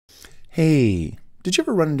Hey, did you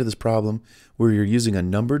ever run into this problem where you're using a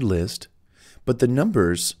numbered list, but the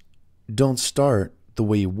numbers don't start the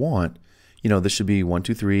way you want? This should be 1,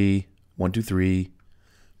 2, 3, 1, 2, 3,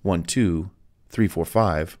 1, 2, 3, 4,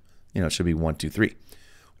 5. It should be 1, 2, 3.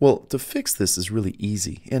 Well, to fix this is really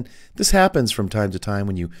easy. And this happens from time to time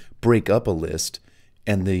when you break up a list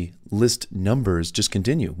and the list numbers just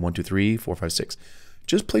continue 1, 2, 3, 4, 5, 6.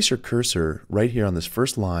 Just place your cursor right here on this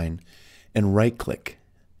first line and right click.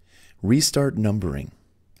 Restart numbering,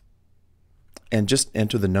 and just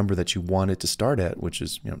enter the number that you want it to start at, which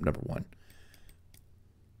is number 1.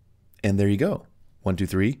 And there you go. 1, 2,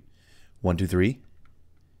 3, 1, 2, 3.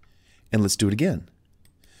 And let's do it again.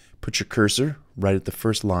 Put your cursor right at the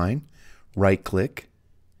first line, right click,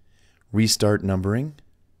 restart numbering,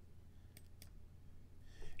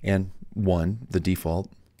 and 1, the default.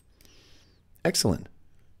 Excellent.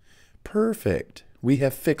 Perfect. We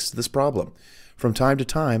have fixed this problem. From time to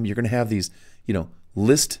time, you're going to have these,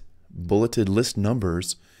 bulleted list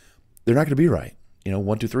numbers. They're not going to be right.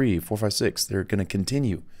 1, 2, 3, 4, 5, 6. They're going to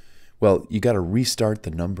continue. Well, you got to restart the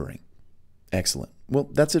numbering. Excellent. Well,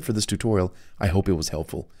 that's it for this tutorial. I hope it was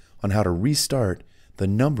helpful on how to restart the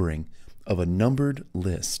numbering of a numbered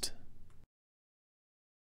list.